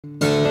Hey,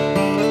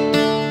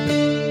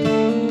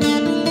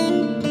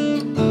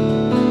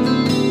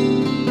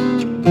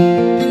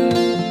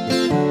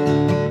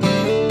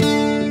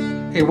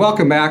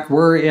 welcome back.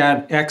 We're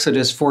at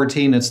Exodus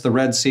 14. It's the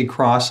Red Sea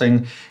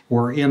crossing.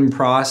 We're in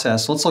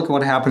process. Let's look at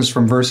what happens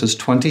from verses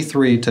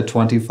 23 to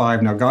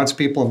 25. Now, God's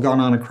people have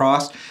gone on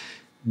across.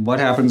 What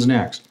happens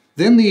next?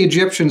 Then the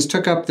Egyptians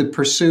took up the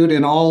pursuit,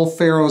 and all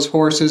Pharaoh's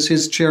horses,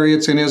 his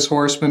chariots, and his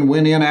horsemen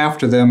went in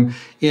after them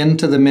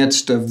into the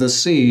midst of the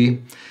sea.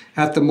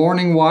 At the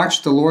morning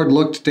watch, the Lord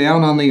looked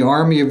down on the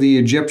army of the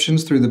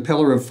Egyptians through the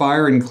pillar of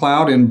fire and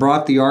cloud and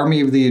brought the army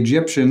of the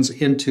Egyptians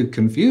into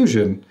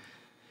confusion.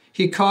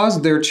 He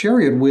caused their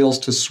chariot wheels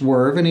to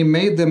swerve, and he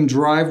made them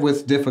drive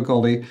with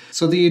difficulty.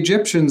 So the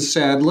Egyptians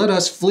said, "Let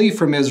us flee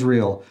from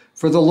Israel,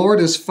 for the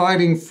Lord is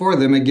fighting for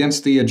them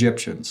against the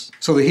Egyptians."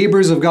 So the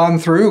Hebrews have gone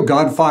through.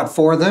 God fought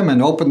for them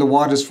and opened the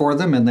waters for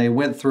them, and they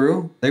went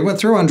through. They went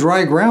through on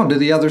dry ground to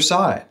the other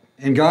side.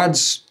 And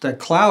that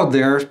cloud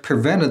there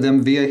prevented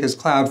them via his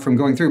cloud from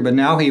going through. But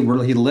now he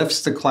lifts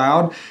the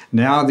cloud.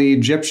 Now the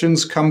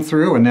Egyptians come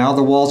through, and now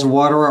the walls of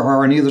water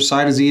are on either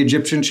side as the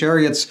Egyptian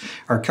chariots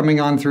are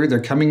coming on through. They're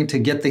coming to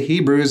get the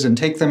Hebrews and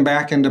take them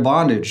back into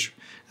bondage.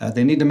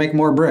 They need to make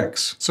more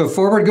bricks. So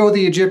forward go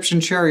the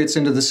Egyptian chariots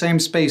into the same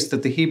space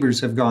that the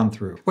Hebrews have gone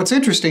through. What's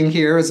interesting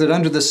here is that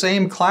under the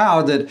same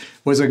cloud that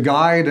was a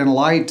guide and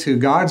light to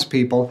God's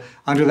people,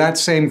 under that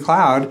same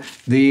cloud,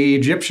 the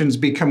Egyptians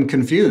become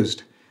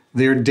confused.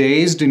 They're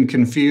dazed and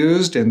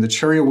confused, and the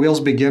chariot wheels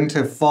begin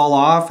to fall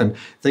off, and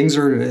things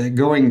are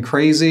going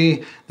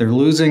crazy. They're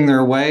losing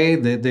their way.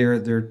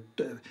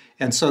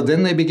 And so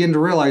then they begin to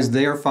realize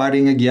they are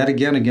fighting yet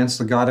again against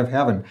the God of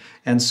heaven.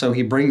 And so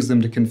he brings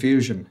them to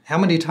confusion. How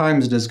many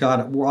times does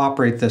God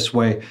operate this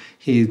way?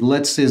 He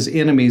lets his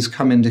enemies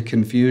come into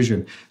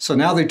confusion. So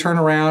now they turn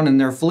around and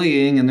they're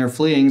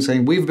fleeing,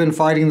 saying, "We've been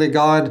fighting the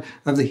God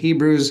of the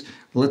Hebrews.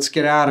 Let's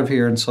get out of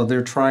here." And so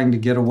they're trying to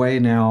get away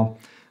now.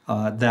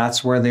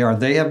 That's where they are.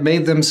 They have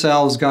made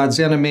themselves God's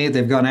enemy.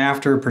 They've gone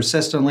after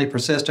persistent,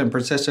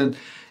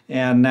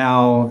 and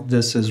now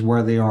this is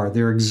where they are.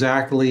 They're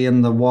exactly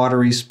in the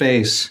watery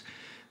space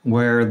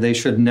where they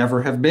should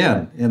never have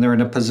been, and they're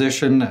in a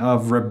position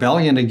of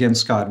rebellion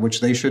against God,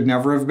 which they should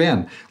never have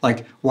been.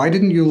 Like, why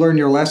didn't you learn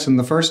your lesson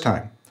the first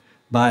time?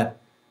 But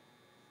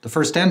the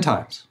first 10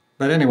 times.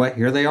 But anyway,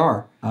 here they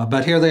are.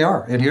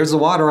 And here's the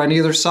water on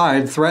either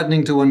side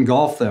threatening to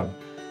engulf them.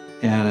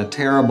 And a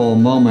terrible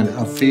moment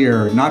of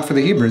fear, not for the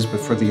Hebrews, but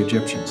for the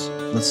Egyptians.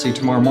 Let's see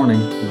tomorrow morning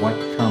what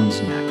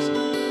comes next.